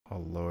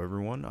Hello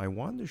everyone, I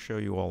wanted to show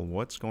you all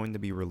what's going to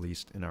be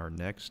released in our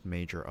next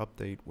major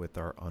update with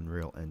our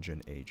Unreal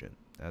Engine agent.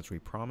 As we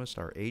promised,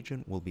 our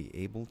agent will be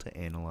able to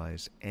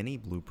analyze any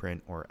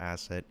blueprint or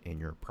asset in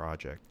your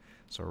project.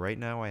 So right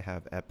now I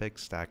have Epic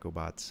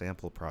Stackobot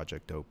sample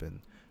project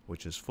open,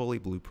 which is fully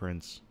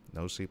blueprints,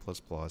 no C++,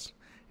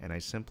 and I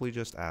simply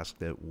just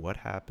asked it what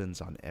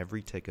happens on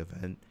every tick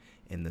event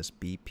in this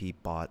BP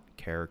bot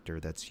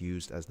character that's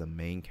used as the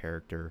main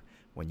character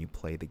when you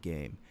play the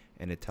game,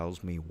 and it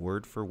tells me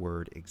word for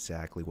word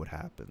exactly what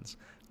happens.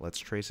 Let's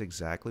trace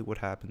exactly what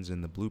happens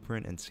in the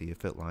blueprint and see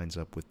if it lines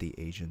up with the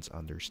agent's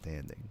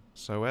understanding.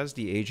 So as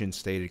the agent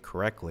stated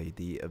correctly,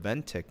 the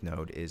event tick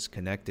node is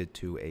connected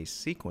to a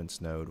sequence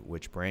node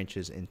which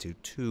branches into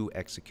two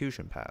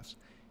execution paths.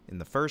 In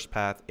the first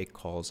path, it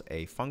calls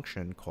a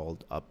function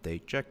called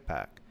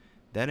updateJecPack.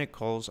 Then it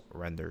calls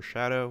render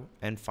shadow,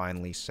 and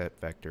finally set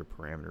vector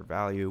parameter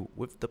value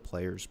with the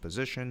player's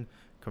position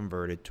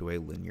converted to a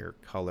linear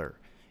color.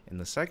 In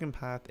the second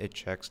path, it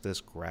checks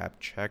this grab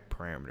check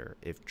parameter.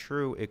 If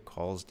true, it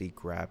calls the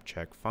grab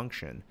check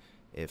function.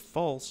 If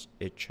false,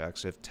 it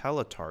checks if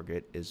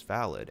teletarget is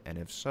valid, and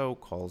if so,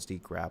 calls the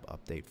grab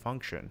update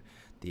function.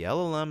 The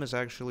LLM is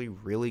actually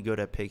really good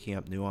at picking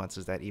up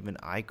nuances that even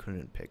I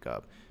couldn't pick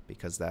up,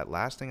 because that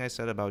last thing I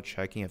said about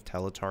checking if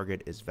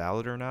teletarget is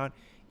valid or not,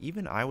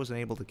 even I wasn't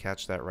able to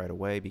catch that right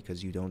away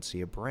because you don't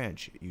see a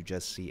branch, you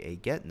just see a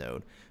get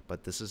node.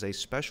 But this is a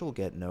special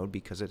get node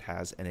because it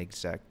has an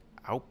exec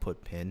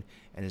output pin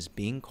and is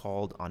being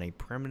called on a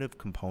primitive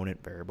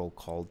component variable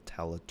called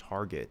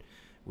teletarget,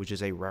 which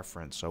is a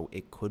reference, so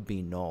it could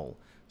be null.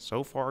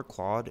 So far,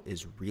 Claude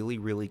is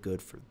really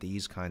good for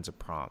these kinds of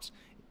prompts.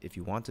 If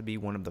you want to be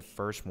one of the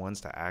first ones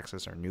to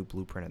access our new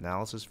blueprint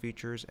analysis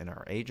features in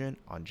our agent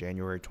on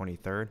January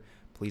 23rd,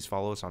 please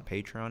follow us on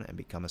Patreon and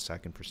become a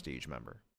second Prestige member.